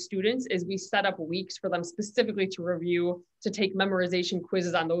for those students is we set up weeks for them specifically to review, to take memorization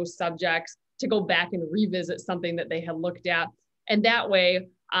quizzes on those subjects, to go back and revisit something that they had looked at. And that way,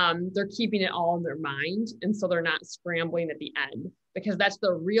 they're keeping it all in their mind. And so they're not scrambling at the end, because that's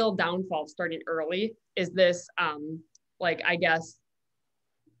the real downfall of starting early, is this,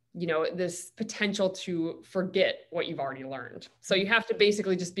 this potential to forget what you've already learned. So you have to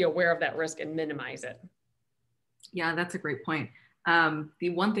basically just be aware of that risk and minimize it. Yeah, that's a great point. The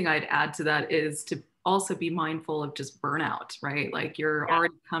one thing I'd add to that is to also be mindful of just burnout, right? Like you're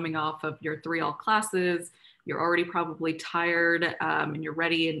already coming off of your 3L classes, you're already probably tired, and you're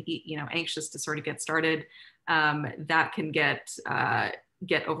ready and anxious to sort of get started. That can get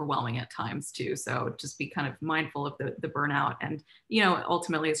overwhelming at times too. So just be kind of mindful of the burnout, and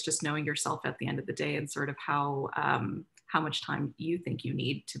ultimately it's just knowing yourself at the end of the day and sort of how much time you think you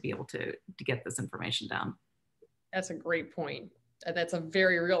need to be able to get this information down. That's a great point. That's a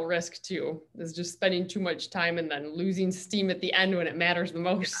very real risk too, is just spending too much time and then losing steam at the end when it matters the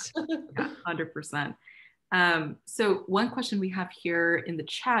most. Yeah, 100%. So one question we have here in the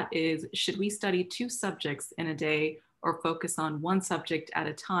chat is, should we study 2 subjects in a day or focus on one subject at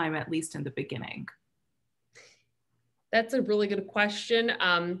a time, at least in the beginning? That's a really good question.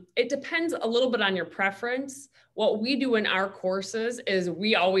 It depends a little bit on your preference. What we do in our courses is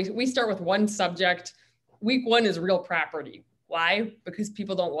we start with one subject. Week 1 is real property. Why? Because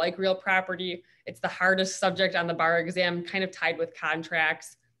people don't like real property. It's the hardest subject on the bar exam, kind of tied with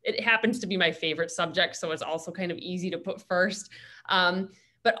contracts. It happens to be my favorite subject, so it's also kind of easy to put first.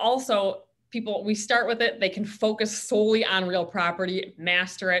 But also, we start with it, they can focus solely on real property,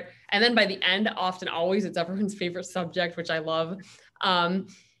 master it. And then by the end, often always, it's everyone's favorite subject, which I love.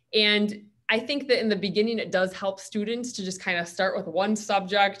 And I think that in the beginning, it does help students to just kind of start with one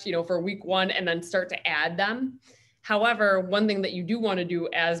subject, for week 1 and then start to add them. However, one thing that you do want to do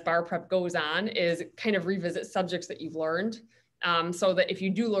as bar prep goes on is kind of revisit subjects that you've learned. So that if you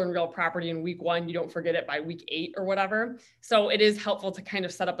do learn real property in week 1, you don't forget it by week 8 or whatever. So it is helpful to kind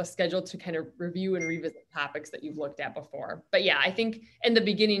of set up a schedule to kind of review and revisit topics that you've looked at before. But yeah, I think in the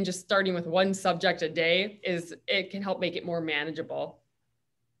beginning, just starting with one subject a day it can help make it more manageable.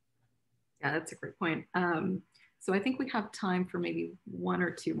 Yeah, that's a great point. So I think we have time for maybe one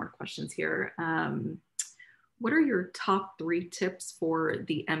or two more questions here. What are your top 3 tips for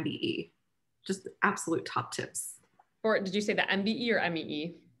the MBE? Just absolute top tips. Or did you say the MBE or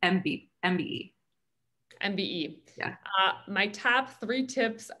MEE? MBE. MBE. Yeah. My top 3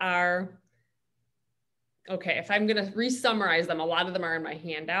 tips are, okay, if I'm going to re-summarize them, a lot of them are in my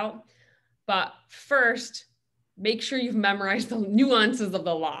handout. But first, make sure you've memorized the nuances of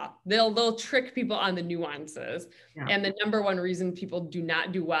the law. They'll trick people on the nuances. Yeah. And the number one reason people do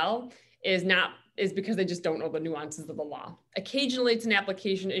not do well is because they just don't know the nuances of the law. Occasionally it's an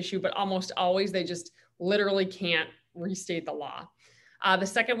application issue, but almost always they just literally can't restate the law. The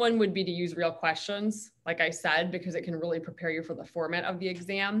second one would be to use real questions, like I said, because it can really prepare you for the format of the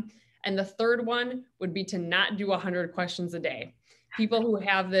exam. And the third one would be to not do 100 questions a day. People who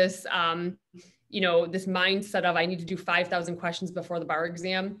have this, this mindset of I need to do 5,000 questions before the bar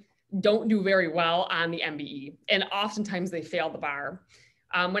exam don't do very well on the MBE. And oftentimes they fail the bar.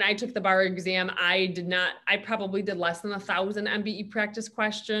 When I took the bar exam, I probably did less than 1,000 MBE practice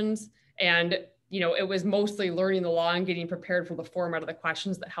questions. And, it was mostly learning the law and getting prepared for the format of the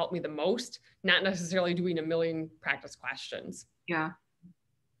questions that helped me the most, not necessarily doing a million practice questions. Yeah.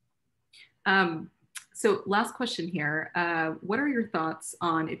 So last question here. What are your thoughts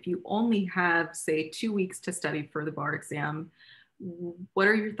on if you only have, say, 2 weeks to study for the bar exam? What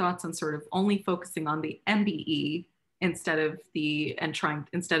are your thoughts on sort of only focusing on the MBE instead of trying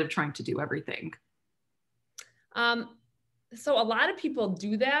to do everything? So a lot of people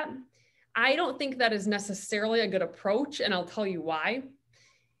do that. I don't think that is necessarily a good approach, and I'll tell you why.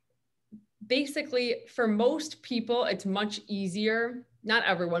 Basically, for most people, it's much easier, not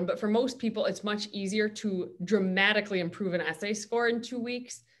everyone, but for most people, it's much easier to dramatically improve an essay score in 2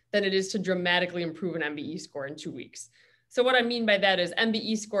 weeks than it is to dramatically improve an MBE score in 2 weeks. So what I mean by that is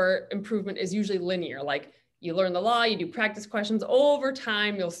MBE score improvement is usually linear. Like you learn the law, you do practice questions, over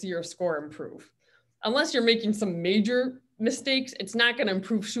time, you'll see your score improve. Unless you're making some major mistakes, it's not going to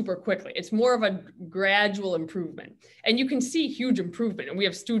improve super quickly. It's more of a gradual improvement. And you can see huge improvement. And we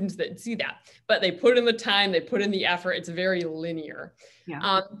have students that see that, but they put in the time, they put in the effort. It's very linear.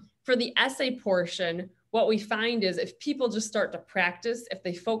 Yeah. For the essay portion, what we find is if people just start to practice, if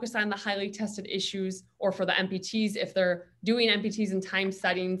they focus on the highly tested issues, or for the MPTs, if they're doing MPTs in time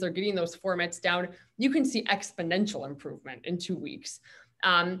settings or getting those formats down, you can see exponential improvement in 2 weeks.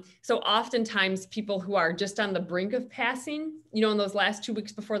 So oftentimes people who are just on the brink of passing, in those last 2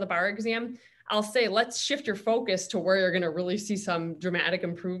 weeks before the bar exam, I'll say, let's shift your focus to where you're going to really see some dramatic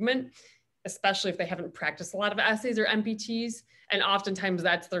improvement, especially if they haven't practiced a lot of essays or MPTs. And oftentimes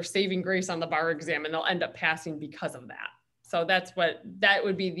that's their saving grace on the bar exam, and they'll end up passing because of that. So that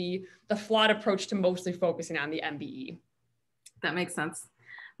would be the flawed approach to mostly focusing on the MBE. That makes sense.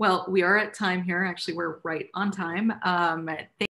 Well, we are at time here. Actually, we're right on time.